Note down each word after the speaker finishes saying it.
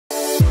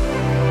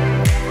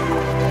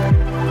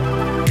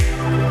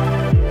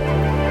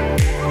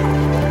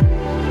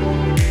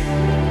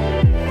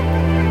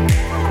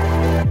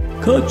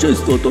Că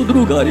честото,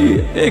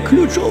 другари, е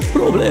ключов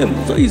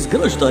проблем за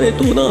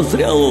изграждането на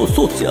зряло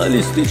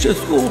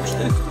социалистическо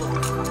общество.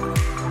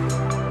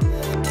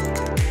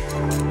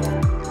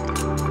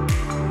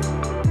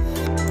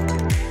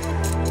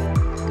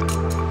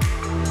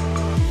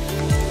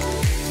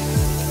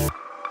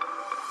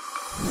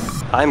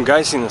 I'm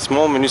guys in a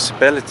small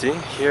municipality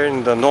here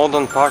in the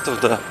northern part of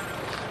the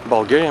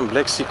Bulgarian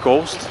Black Sea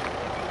coast,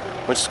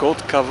 which is called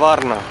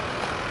Kavarna.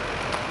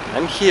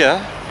 I'm here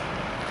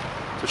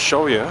to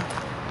show you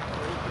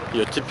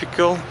your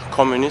typical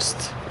communist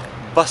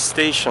bus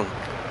station.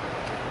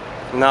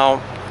 Now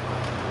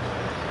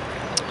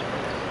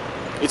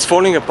it's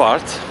falling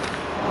apart,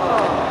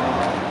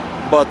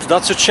 but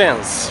that's a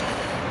chance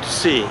to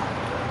see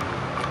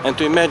and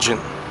to imagine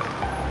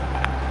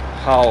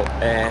how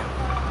a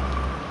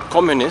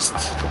communist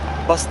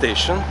bus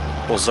station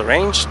was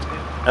arranged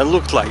and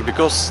looked like,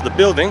 because the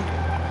building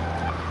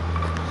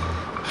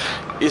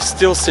is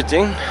still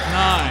sitting.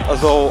 Nice.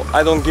 Although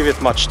I don't give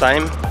it much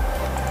time,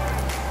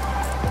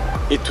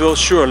 it will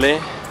surely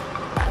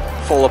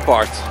fall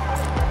apart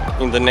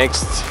in the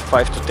next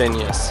 5 to 10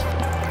 years.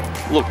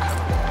 Look,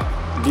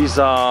 these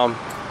are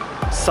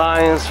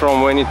signs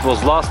from when it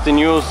was last in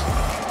use,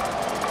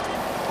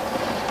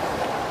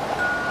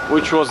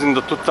 which was in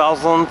the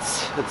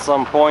 2000s at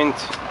some point.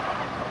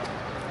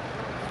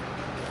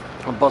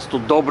 Bus to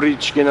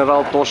Dobrich,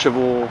 General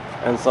Toshevo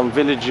and some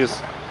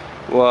villages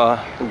were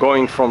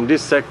going from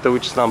this sector,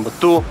 which is number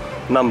 2,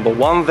 number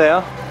 1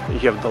 there. You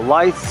have the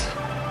lights,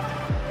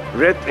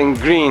 red and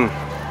green.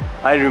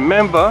 I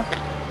remember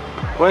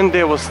when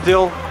they were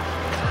still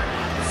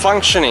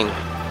functioning.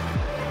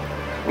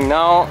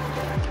 Now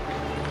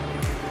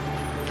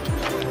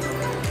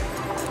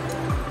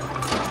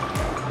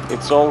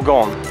it's all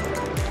gone.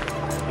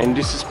 And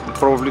this is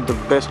probably the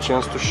best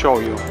chance to show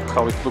you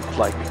how it looked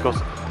like, because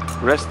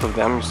rest of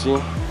them, you see,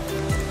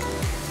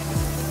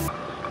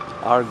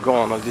 are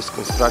gone of this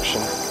construction.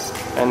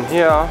 And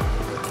here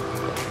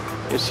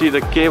you see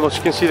the cables.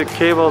 You can see the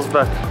cables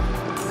back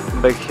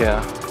here.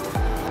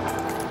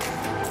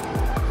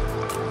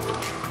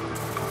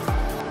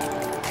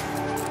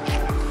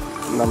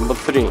 Number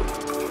 3,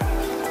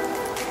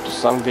 to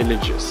some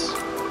villages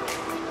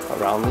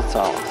around the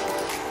town.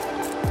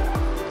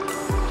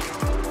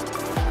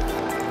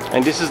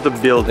 And this is the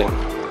building.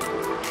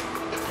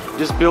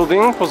 This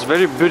building was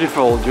very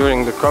beautiful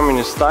during the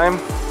communist time.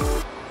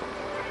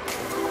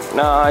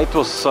 It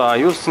was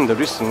used in the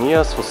recent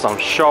years for some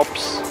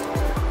shops,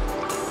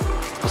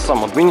 for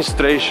some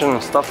administration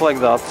and stuff like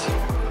that.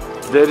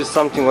 There is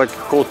something like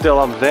a hotel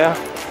up there.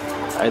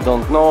 I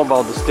don't know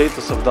about the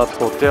status of that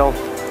hotel.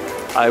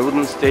 I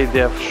wouldn't stay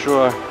there for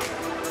sure.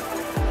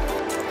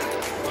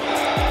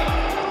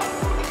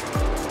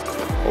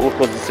 Look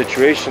at the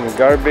situation,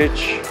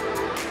 garbage,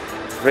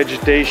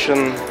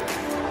 vegetation.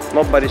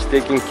 Nobody's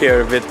taking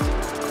care of it,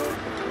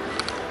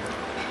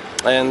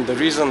 and the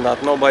reason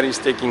that nobody's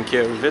taking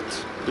care of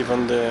it,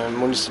 even the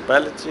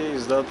municipality,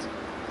 is that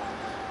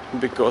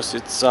because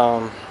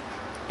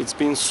it's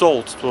been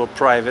sold to a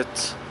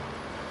private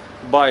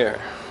buyer,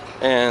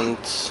 and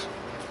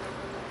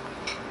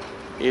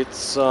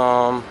it's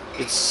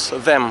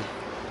them,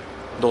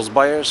 those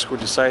buyers, who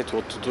decide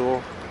what to do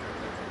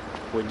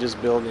with this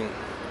building.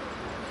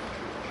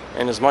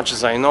 And as much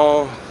as I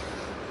know,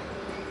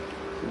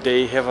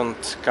 they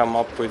haven't come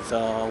up with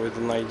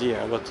an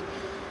idea. But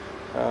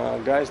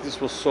guys,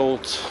 this was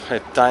sold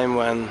at a time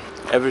when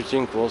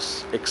everything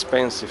was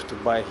expensive to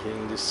buy here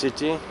in this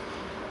city.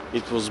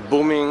 It was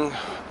booming.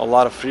 A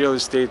lot of real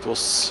estate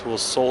was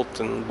sold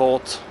and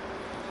bought,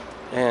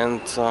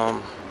 and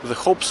the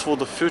hopes for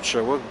the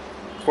future were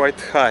quite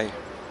high.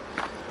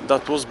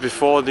 That was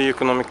before the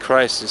economic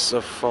crisis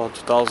of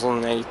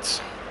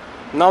 2008.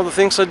 Now the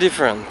things are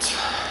different.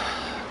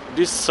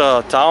 This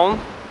town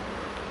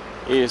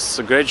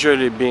is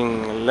gradually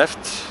being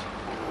left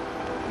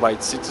by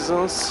its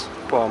citizens,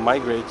 who are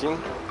migrating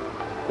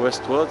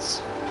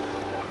westwards,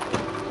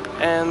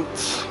 and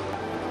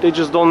they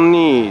just don't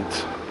need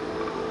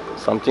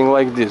something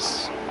like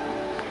this.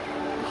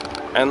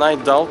 And I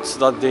doubt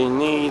that they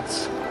need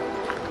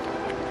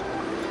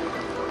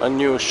a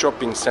new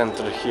shopping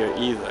center here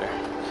either,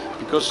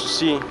 because you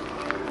see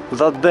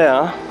that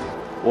there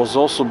was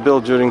also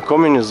built during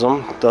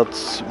communism,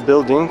 that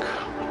building,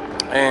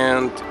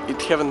 and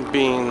it haven't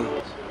been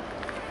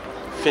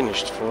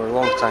finished for a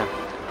long time.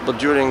 But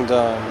during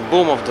the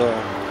boom of the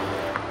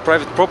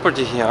private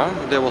property here,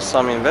 there were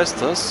some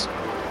investors,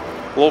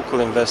 local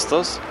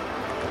investors,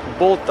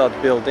 bought that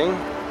building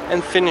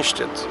and finished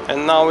it,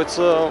 and now it's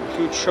a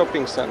huge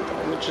shopping center,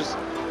 which is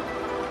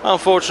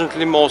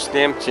unfortunately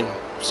mostly empty,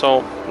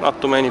 so not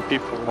too many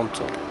people want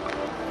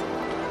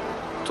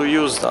to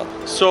use that.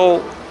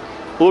 So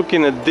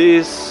looking at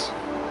this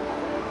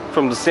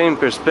from the same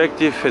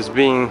perspective as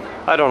being,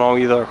 I don't know,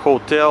 either a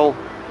hotel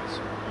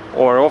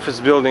or office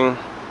building,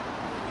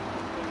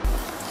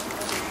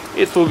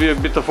 it will be a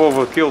bit of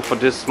overkill for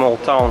this small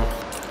town,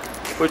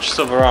 which is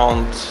of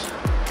around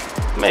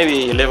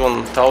maybe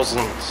 11,000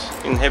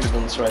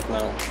 inhabitants right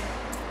now.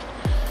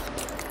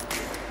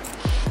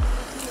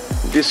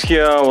 This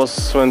here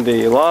was when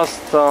they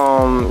last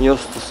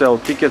used to sell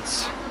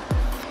tickets.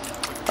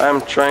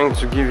 I'm trying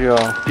to give you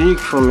a peek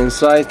from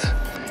inside.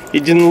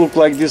 It didn't look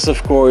like this,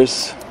 of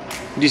course.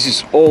 This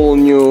is all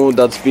new,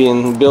 that's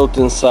been built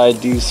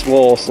inside these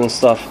walls and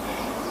stuff.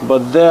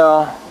 But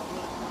there,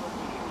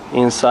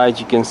 inside,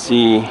 you can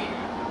see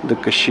the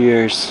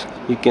cashiers.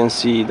 You can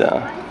see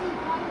the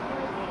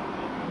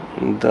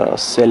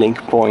selling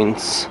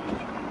points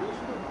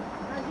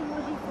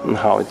and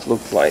how it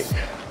looked like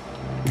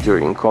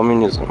during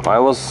communism.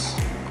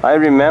 I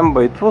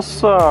remember it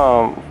was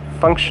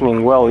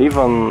functioning well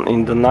even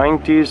in the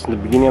 90s, the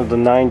beginning of the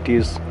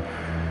 90s.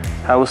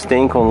 I was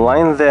staying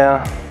online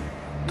there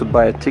to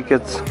buy a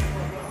ticket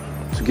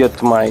to get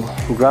to my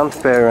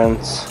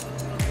grandparents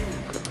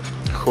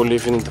who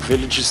live in the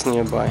villages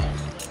nearby.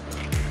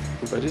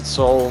 But it's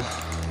all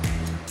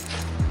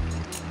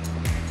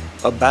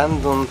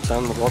abandoned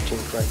and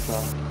rotting right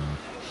now.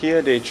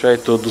 Here they try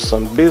to do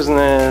some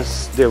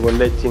business. They were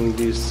letting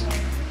these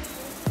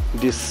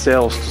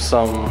sales to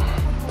some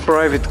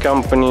private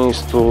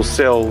companies to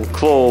sell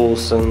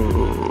clothes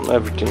and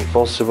everything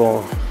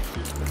possible.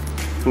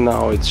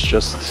 Now it's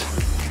just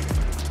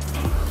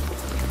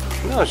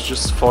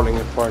falling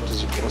apart,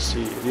 as you can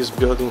see. This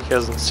building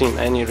hasn't seen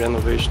any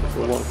renovation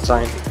for a long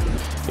time.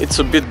 It's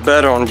a bit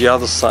better on the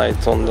other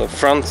side, on the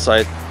front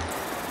side.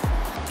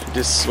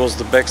 This was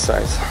the back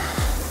side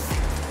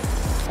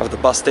of the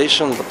bus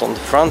station, but on the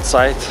front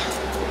side,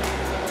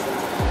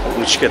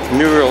 which had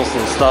murals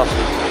and stuff,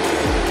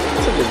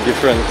 it's a bit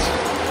different.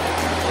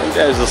 And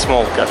there's a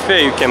small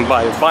cafe. You can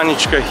buy a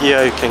banichka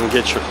here. You can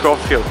get your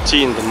coffee or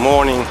tea in the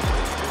morning.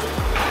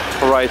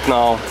 Right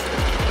now,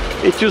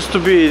 it used to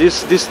be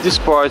this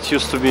part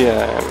used to be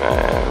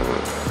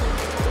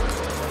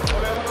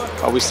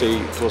I would say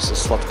it was a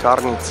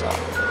slatkarnica.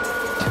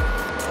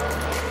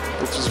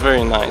 It was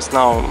very nice.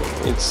 Now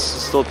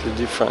it's totally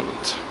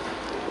different.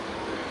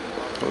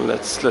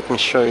 Let me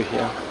show you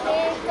here.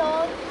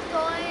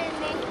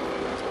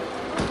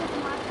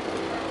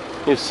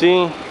 You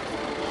see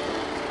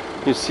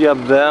up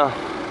there,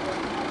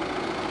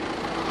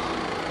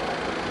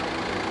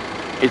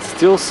 it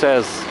still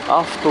says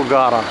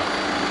Автогара.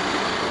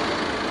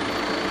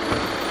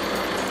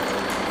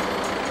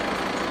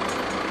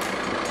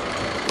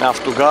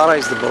 Автогара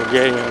is the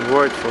Bulgarian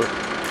word for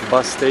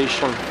bus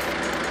station.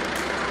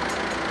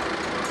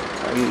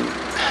 And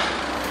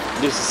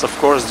this is of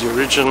course the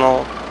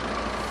original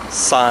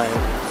sign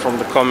from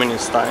the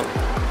communist time.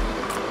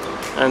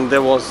 And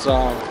there was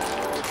a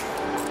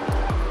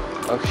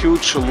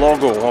huge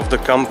logo of the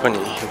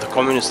company, the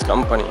communist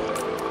company,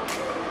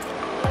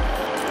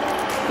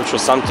 which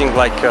was something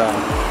like a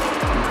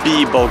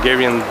B,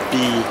 Bulgarian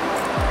B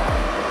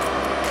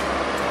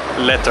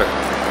letter.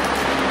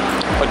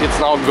 But it's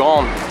now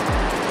gone.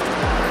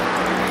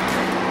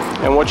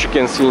 And what you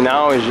can see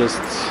now is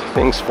just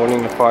things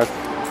falling apart.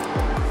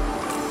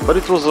 But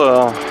it was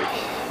a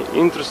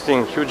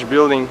interesting, huge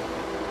building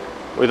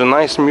with a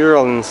nice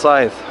mural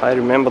inside. I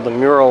remember the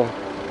mural.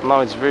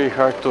 Now it's very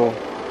hard to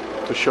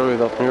show you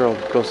that mural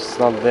because it's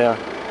not there.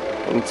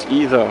 And it's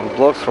either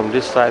blocked from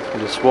this side,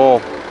 from this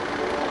wall.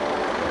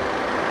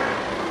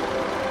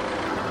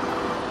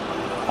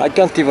 I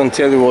can't even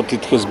tell you what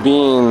it has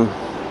been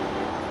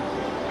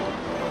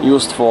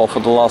used for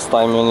the last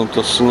time when it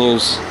was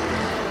news.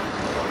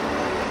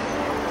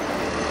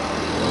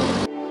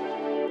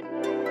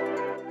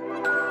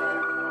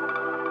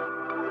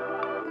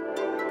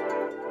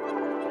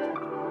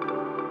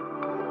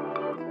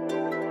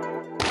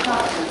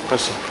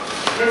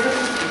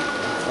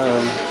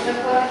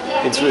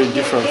 It's very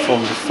different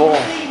from before.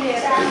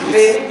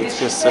 It's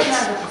just set.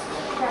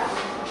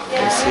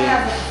 You see,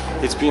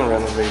 it's being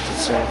renovated,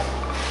 so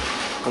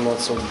I'm not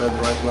so bad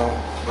right now.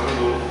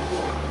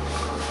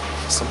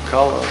 Some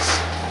colors,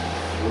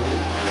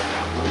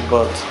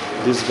 but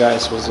this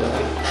guys was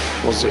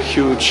a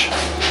huge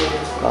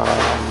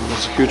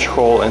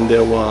hall, and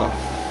there were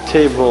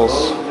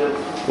tables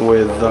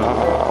with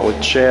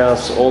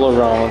chairs all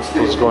around.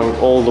 It was going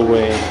all the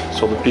way,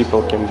 so the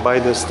people can buy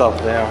their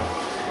stuff there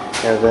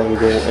and then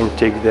go and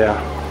take their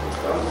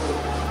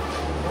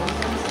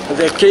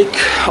cake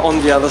on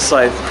the other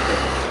side.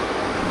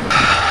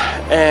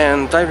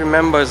 And I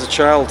remember as a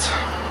child,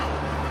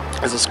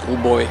 as a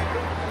schoolboy,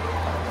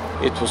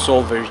 it was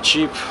all very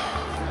cheap.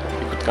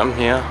 You could come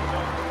here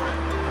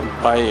and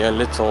buy a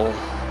little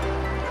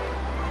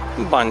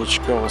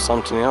banichka or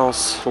something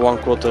else for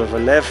 1/4 of a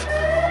lev,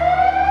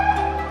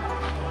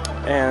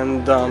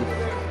 and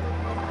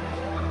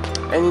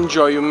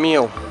enjoy your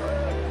meal.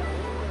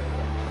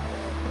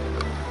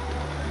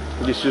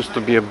 This used to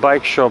be a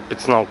bike shop.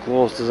 It's now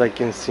closed, as I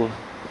can see,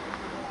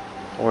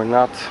 or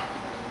not.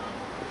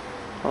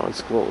 Oh,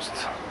 it's closed.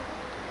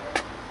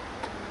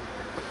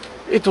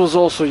 It was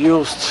also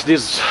used,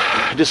 this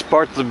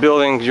part of the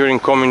building, during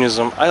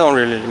communism. I don't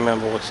really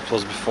remember what it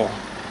was before,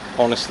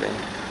 honestly,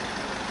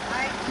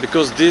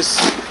 because this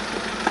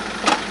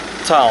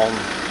town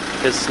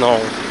has no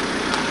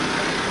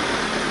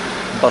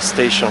bus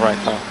station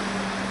right now,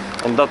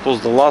 and that was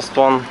the last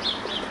one.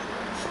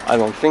 I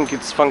don't think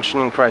it's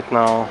functioning right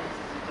now.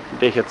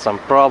 They had some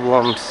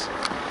problems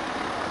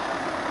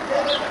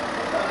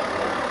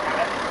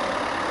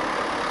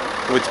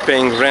with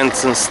paying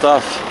rents and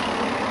stuff.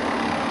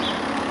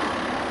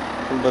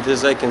 But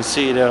as I can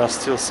see, there are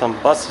still some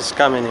buses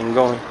coming and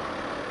going.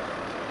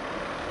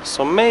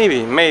 So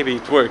maybe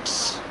it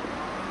works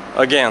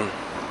again.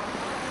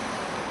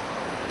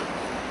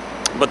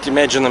 But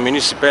imagine a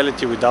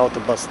municipality without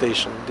a bus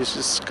station. This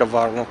is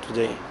Kavarna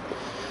today.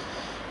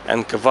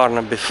 And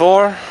Kavarna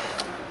before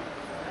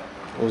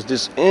was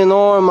this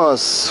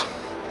enormous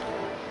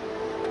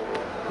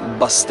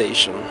bus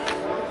station.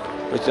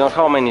 But you know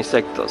how many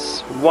sectors?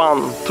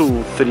 1,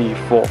 2, 3,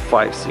 4,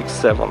 5, 6,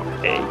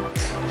 7, 8.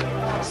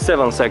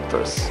 7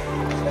 sectors.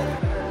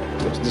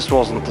 But this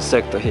wasn't a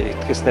sector here,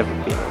 it has never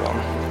been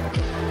one.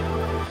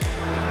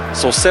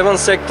 So 7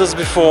 sectors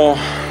before,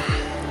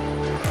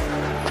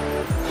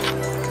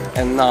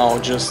 and now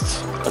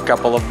just a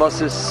couple of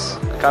buses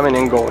coming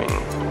and going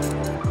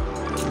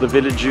to the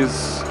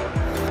villages,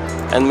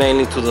 and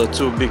mainly to the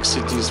 2 big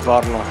cities,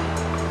 Varna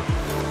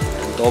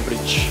and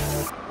Dobrich,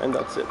 and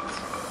that's it.